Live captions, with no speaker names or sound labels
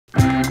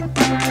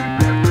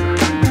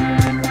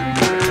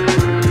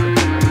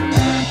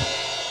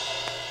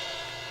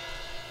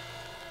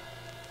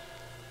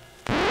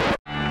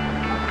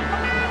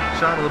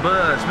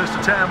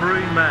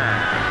Tambourine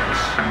Man.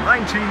 It's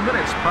 19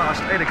 minutes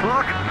past 8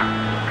 o'clock.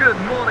 Good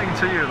morning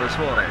to you this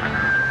morning.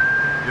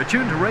 You're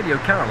tuned to Radio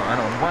Caroline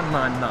on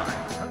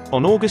 199.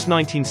 On August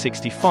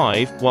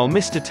 1965, while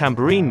Mr.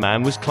 Tambourine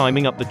Man was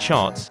climbing up the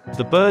charts,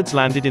 the Byrds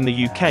landed in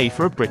the UK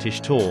for a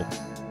British tour.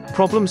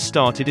 Problems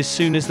started as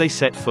soon as they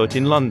set foot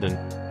in London.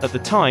 At the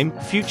time,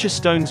 future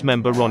Stones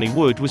member Ronnie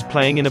Wood was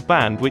playing in a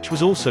band which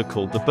was also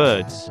called the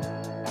Byrds.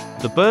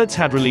 The Byrds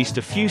had released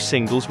a few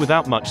singles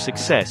without much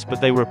success,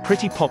 but they were a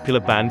pretty popular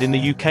band in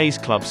the UK's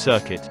club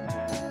circuit.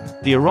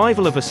 The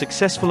arrival of a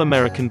successful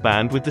American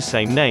band with the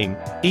same name,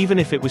 even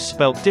if it was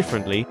spelt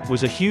differently,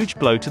 was a huge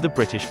blow to the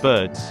British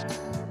Byrds.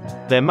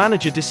 Their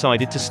manager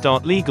decided to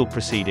start legal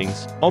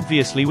proceedings,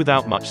 obviously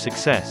without much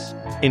success.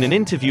 In an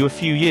interview a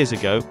few years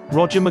ago,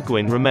 Roger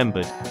McGuinn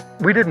remembered.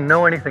 We didn't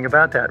know anything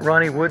about that.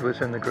 Ronnie Wood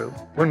was in the group.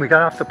 When we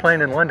got off the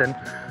plane in London,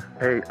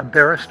 a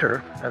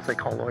barrister, as they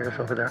call lawyers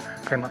over there,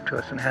 came up to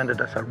us and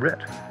handed us a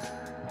writ,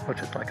 which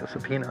is like a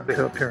subpoena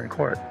to appear in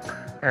court.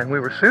 And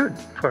we were sued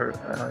for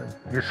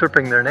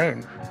usurping their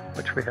name,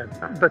 which we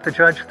had. But the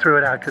judge threw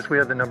it out because we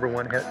had the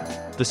 #1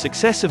 hit. The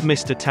success of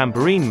Mr.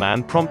 Tambourine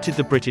Man prompted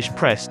the British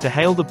press to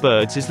hail the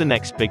Byrds as the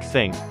next big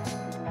thing.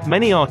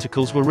 Many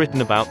articles were written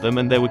about them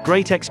and there were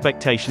great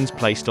expectations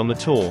placed on the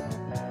tour.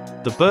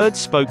 The Byrds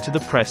spoke to the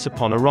press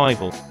upon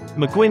arrival.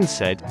 McGuinn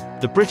said,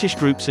 "The British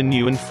groups are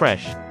new and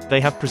fresh. They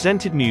have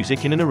presented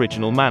music in an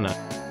original manner.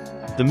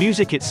 The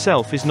music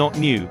itself is not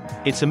new,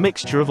 it's a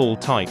mixture of all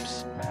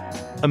types.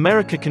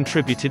 America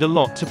contributed a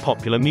lot to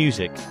popular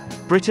music.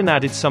 Britain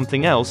added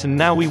something else and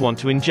now we want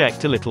to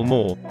inject a little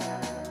more.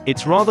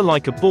 It's rather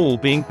like a ball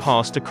being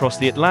passed across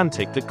the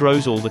Atlantic that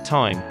grows all the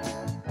time."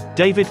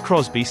 David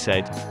Crosby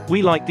said,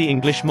 "We like the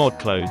English mod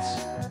clothes.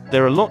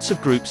 There are lots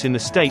of groups in the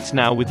States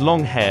now with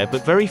long hair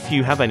but very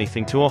few have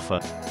anything to offer.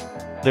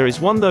 There is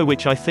one though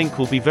which I think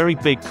will be very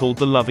big called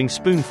the Loving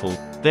Spoonful.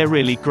 They're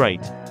really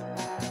great."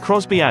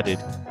 Crosby added,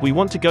 "We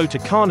want to go to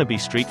Carnaby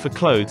Street for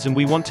clothes and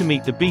we want to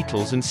meet the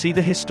Beatles and see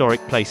the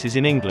historic places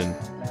in England."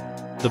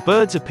 The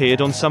Byrds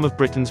appeared on some of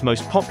Britain's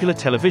most popular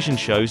television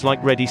shows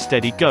like Ready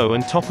Steady Go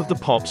and Top of the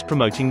Pops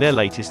promoting their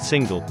latest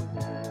single.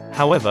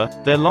 However,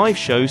 their live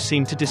shows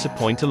seemed to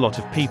disappoint a lot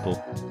of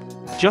people.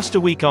 Just a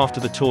week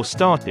after the tour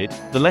started,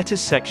 the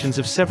letters sections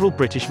of several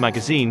British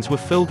magazines were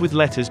filled with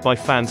letters by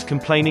fans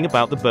complaining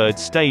about the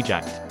Byrds' stage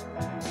act.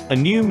 A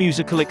New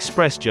Musical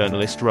Express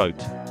journalist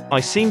wrote, "I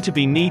seem to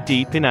be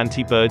knee-deep in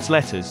anti-Byrds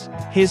letters.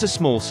 Here's a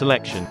small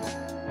selection."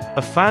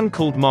 A fan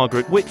called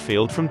Margaret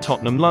Whitfield from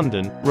Tottenham,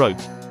 London,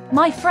 wrote,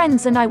 "My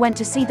friends and I went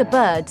to see the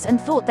Byrds and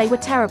thought they were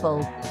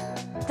terrible.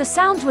 The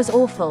sound was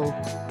awful.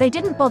 They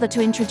didn't bother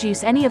to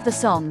introduce any of the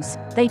songs,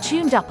 they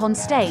tuned up on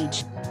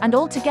stage, and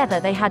altogether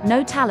they had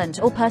no talent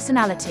or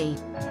personality."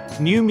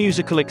 New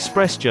Musical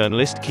Express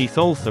journalist Keith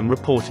Oldham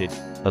reported,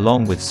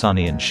 "Along with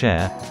Sonny and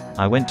Cher,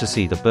 I went to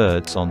see the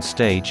Byrds on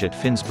stage at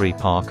Finsbury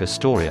Park,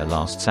 Astoria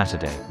last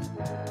Saturday.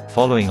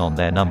 Following on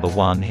their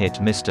 #1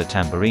 hit Mr.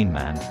 Tambourine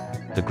Man,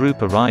 the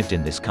group arrived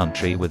in this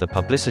country with a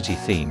publicity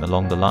theme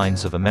along the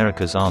lines of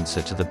America's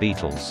answer to the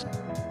Beatles.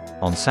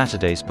 On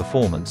Saturday's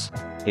performance,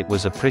 it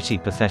was a pretty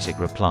pathetic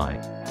reply.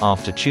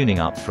 After tuning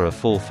up for a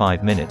full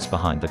 5 minutes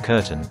behind the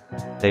curtain,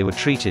 they were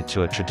treated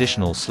to a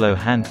traditional slow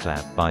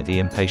handclap by the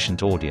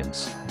impatient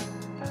audience.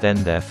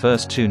 Then their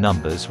first 2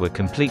 numbers were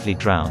completely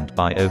drowned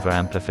by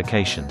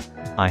over-amplification.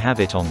 I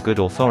have it on good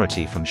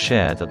authority from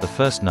Cher that the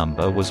first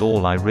number was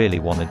all I really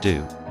wanna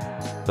do.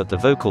 But the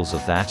vocals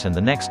of that and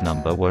the next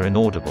number were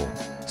inaudible.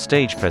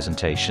 Stage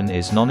presentation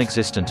is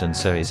non-existent and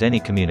so is any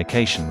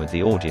communication with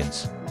the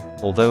audience.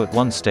 Although at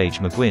one stage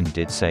McGuinn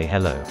did say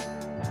hello.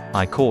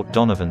 I caught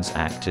Donovan's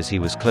act as he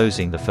was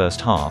closing the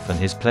first half and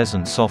his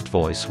pleasant soft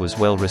voice was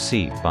well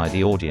received by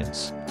the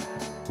audience.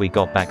 We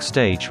got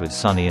backstage with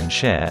Sonny and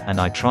Cher and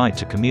I tried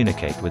to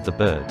communicate with the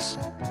Byrds.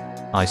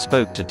 I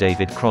spoke to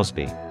David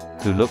Crosby,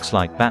 who looks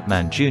like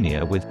Batman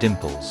Jr. with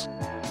dimples.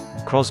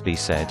 Crosby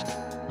said,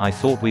 I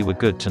thought we were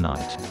good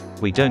tonight.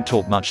 We don't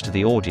talk much to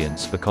the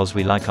audience because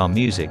we like our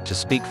music to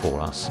speak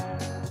for us.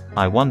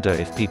 I wonder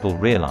if people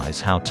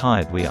realize how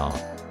tired we are.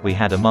 We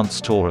had a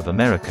month's tour of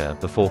America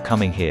before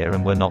coming here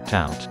and were knocked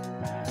out.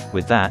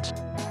 With that,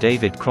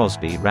 David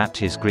Crosby wrapped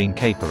his green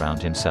cape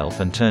around himself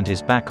and turned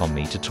his back on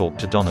me to talk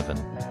to Donovan.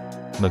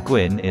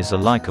 McGuinn is a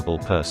likable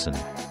person.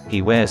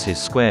 He wears his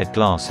squared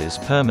glasses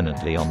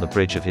permanently on the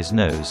bridge of his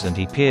nose and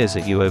he peers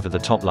at you over the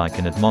top like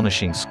an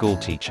admonishing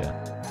schoolteacher.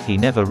 He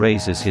never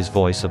raises his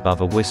voice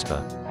above a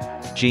whisper.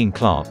 Gene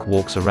Clark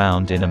walks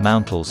around in a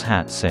Mountles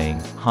hat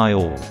saying, "Hi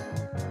all."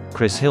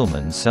 Chris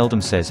Hillman seldom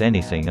says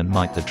anything and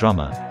Mike the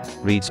drummer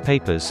reads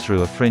papers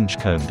through a fringe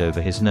combed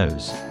over his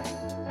nose.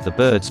 The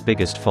Byrds'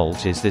 biggest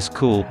fault is this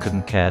cool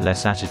couldn't care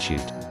less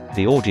attitude.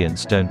 The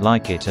audience don't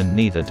like it and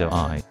neither do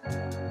I.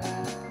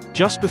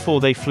 Just before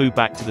they flew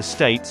back to the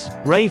States,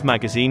 Rave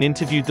magazine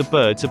interviewed the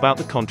Byrds about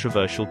the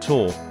controversial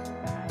tour.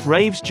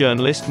 Rave's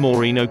journalist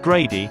Maureen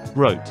O'Grady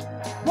wrote,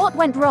 "What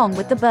went wrong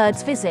with the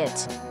Byrds'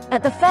 visit?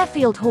 At the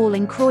Fairfield Hall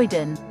in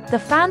Croydon, the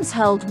fans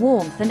hurled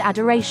warmth and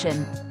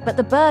adoration, but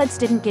the Byrds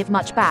didn't give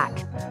much back.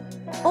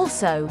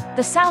 Also,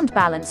 the sound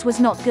balance was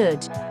not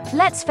good.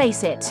 Let's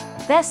face it,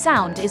 their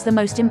sound is the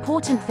most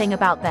important thing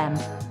about them.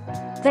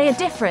 They are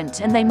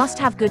different and they must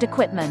have good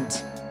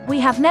equipment. We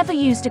have never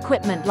used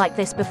equipment like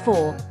this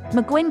before,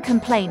 McGuinn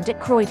complained at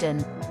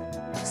Croydon.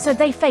 So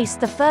they faced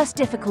the first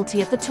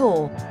difficulty of the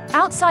tour.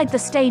 Outside the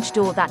stage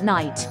door that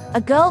night,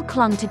 a girl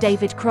clung to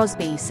David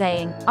Crosby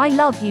saying, "I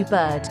love you,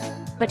 Bird."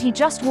 But he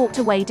just walked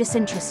away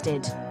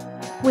disinterested.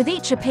 With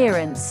each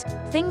appearance,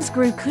 things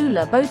grew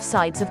cooler both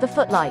sides of the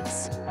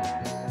footlights.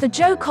 The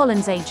Joe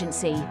Collins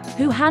agency,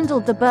 who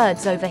handled the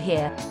Byrds over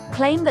here,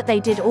 claimed that they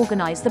did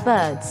organize the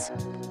Byrds.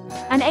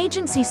 An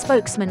agency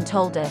spokesman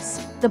told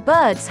us, the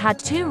Byrds had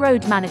 2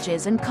 road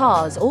managers and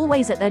cars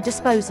always at their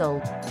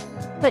disposal.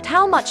 But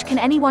how much can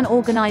anyone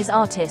organize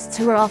artists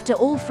who are after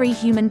all free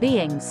human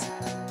beings?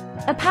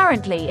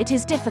 Apparently it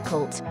is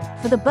difficult,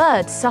 for the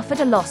Byrds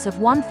suffered a loss of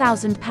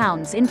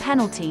 £1,000 in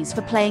penalties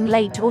for playing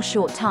late or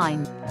short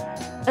time.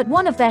 At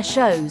one of their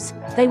shows,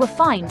 they were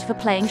fined for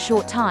playing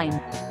short time.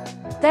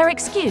 Their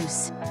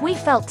excuse: "We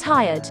felt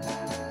tired."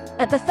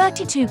 At the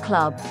 32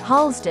 Club,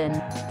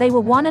 Harlesden, they were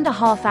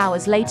 1.5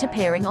 hours late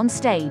appearing on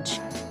stage.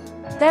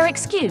 Their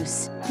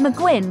excuse: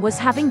 McGuinn was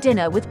having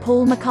dinner with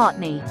Paul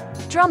McCartney.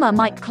 Drummer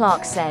Mike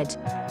Clark said,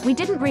 "We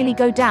didn't really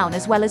go down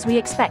as well as we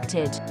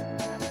expected."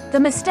 The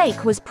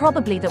mistake was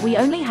probably that we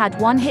only had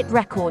one hit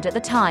record at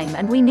the time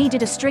and we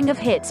needed a string of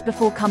hits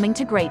before coming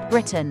to Great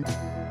Britain.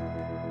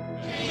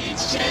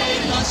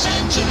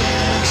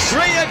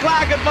 3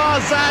 o'clock in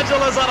Los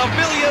Angeles on $1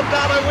 billion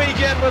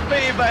weekend with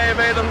me,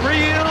 baby. The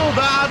real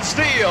Don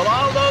Steele.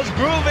 All those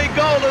groovy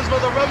golders for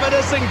the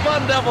reminiscing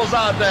fun devils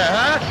out there,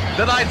 huh?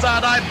 Tonight's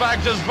our night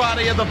factors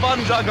party in the fun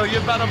jungle. You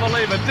better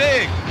believe it.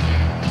 Dig!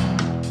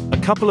 A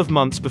couple of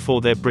months before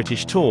their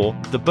British tour,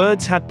 the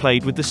Byrds had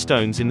played with the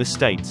Stones in the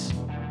States.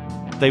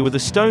 They were the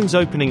Stones'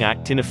 opening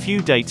act in a few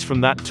dates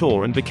from that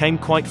tour and became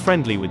quite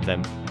friendly with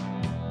them.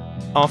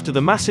 After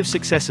the massive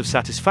success of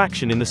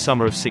Satisfaction in the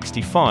summer of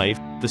 '65,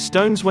 the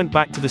Stones went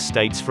back to the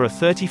States for a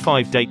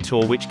 35-date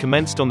tour which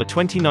commenced on the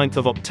 29th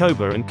of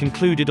October and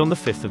concluded on the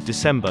 5th of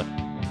December.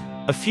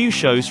 A few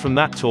shows from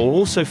that tour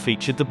also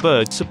featured the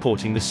Byrds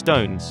supporting the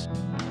Stones.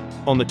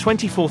 On the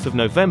 24th of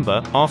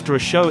November, after a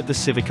show at the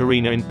Civic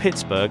Arena in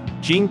Pittsburgh,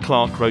 Gene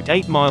Clark wrote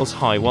 8 Miles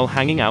High while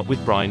hanging out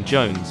with Brian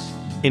Jones.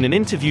 In an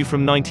interview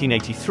from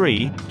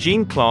 1983,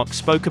 Gene Clark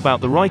spoke about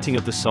the writing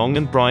of the song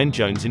and Brian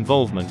Jones'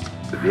 involvement.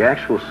 The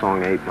actual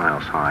song 8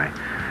 Miles High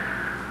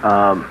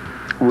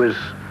was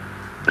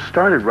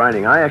started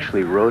writing. I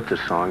actually wrote the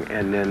song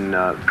and then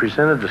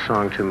presented the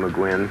song to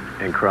McGuinn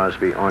and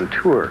Crosby on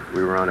tour.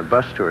 We were on a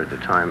bus tour at the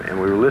time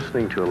and we were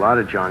listening to a lot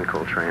of John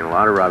Coltrane, a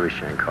lot of Ravi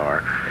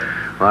Shankar,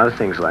 a lot of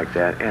things like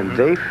that, and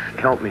they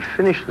helped me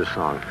finish the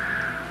song.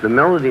 The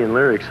melody and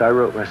lyrics I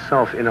wrote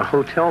myself in a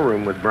hotel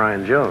room with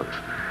Brian Jones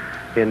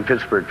in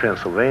Pittsburgh,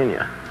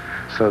 Pennsylvania.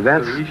 So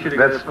that's... So you should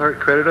have got part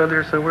credit on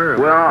there somewhere?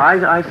 Well,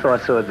 I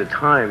thought so at the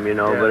time, you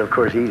know, but of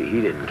course he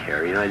didn't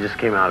care. You know, it just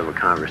came out of a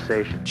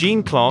conversation.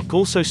 Gene Clark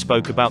also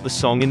spoke about the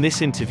song in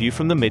this interview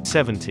from the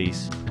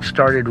mid-'70s. It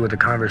started with a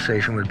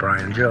conversation with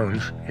Brian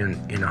Jones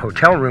in a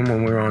hotel room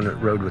when we were on the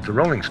road with the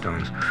Rolling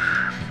Stones.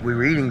 We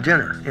were eating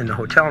dinner in the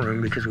hotel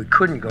room because we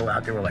couldn't go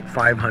out. There were like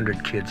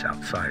 500 kids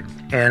outside.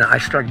 And I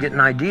started getting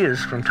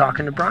ideas from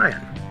talking to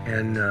Brian.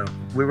 And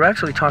we were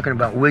actually talking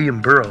about William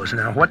Burroughs.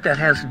 Now, what that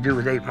has to do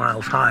with 8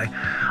 Miles High,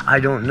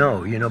 I don't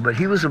know, you know, but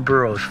he was a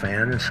Burroughs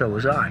fan, and so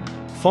was I.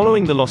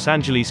 Following the Los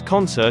Angeles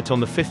concert on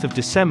the 5th of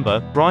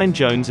December, Brian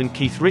Jones and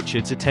Keith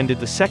Richards attended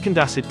the second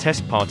acid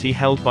test party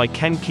held by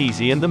Ken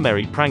Kesey and the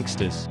Merry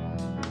Pranksters.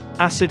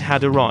 Acid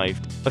had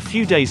arrived. A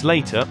few days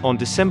later, on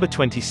December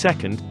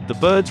 22nd, the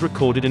Byrds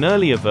recorded an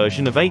earlier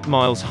version of 8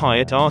 Miles High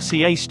at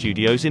RCA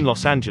Studios in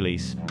Los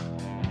Angeles.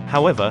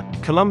 However,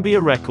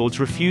 Columbia Records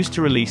refused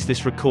to release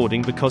this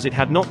recording because it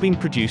had not been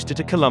produced at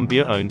a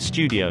Columbia-owned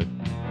studio.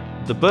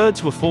 The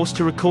Byrds were forced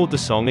to record the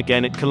song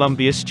again at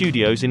Columbia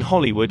Studios in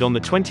Hollywood on the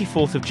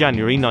 24th of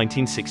January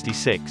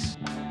 1966.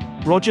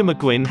 Roger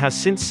McGuinn has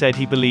since said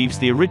he believes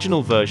the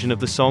original version of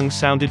the song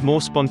sounded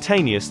more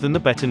spontaneous than the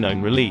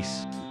better-known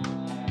release.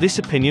 This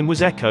opinion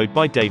was echoed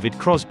by David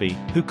Crosby,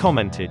 who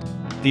commented,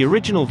 "The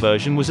original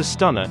version was a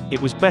stunner,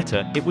 it was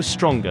better, it was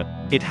stronger,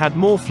 it had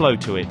more flow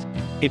to it.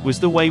 It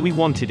was the way we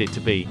wanted it to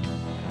be."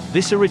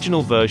 This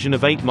original version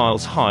of 8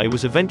 Miles High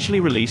was eventually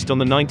released on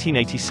the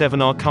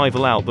 1987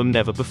 archival album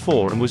Never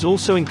Before and was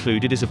also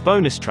included as a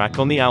bonus track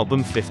on the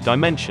album Fifth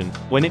Dimension,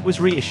 when it was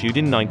reissued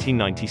in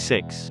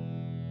 1996.